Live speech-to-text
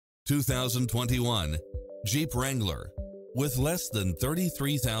2021 Jeep Wrangler. With less than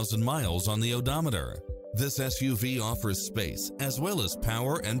 33,000 miles on the odometer, this SUV offers space as well as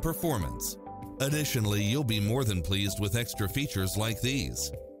power and performance. Additionally, you'll be more than pleased with extra features like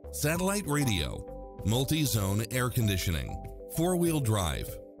these: satellite radio, multi-zone air conditioning, four-wheel drive,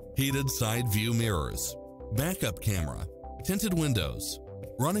 heated side view mirrors, backup camera, tinted windows,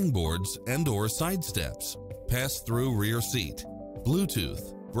 running boards and/or side steps, pass-through rear seat,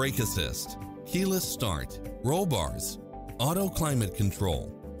 Bluetooth, brake assist, keyless start, roll bars, auto climate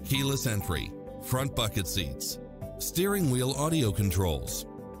control, keyless entry, front bucket seats, steering wheel audio controls,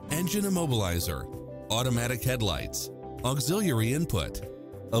 engine immobilizer, automatic headlights, auxiliary input,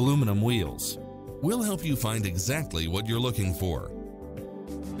 aluminum wheels. We'll help you find exactly what you're looking for.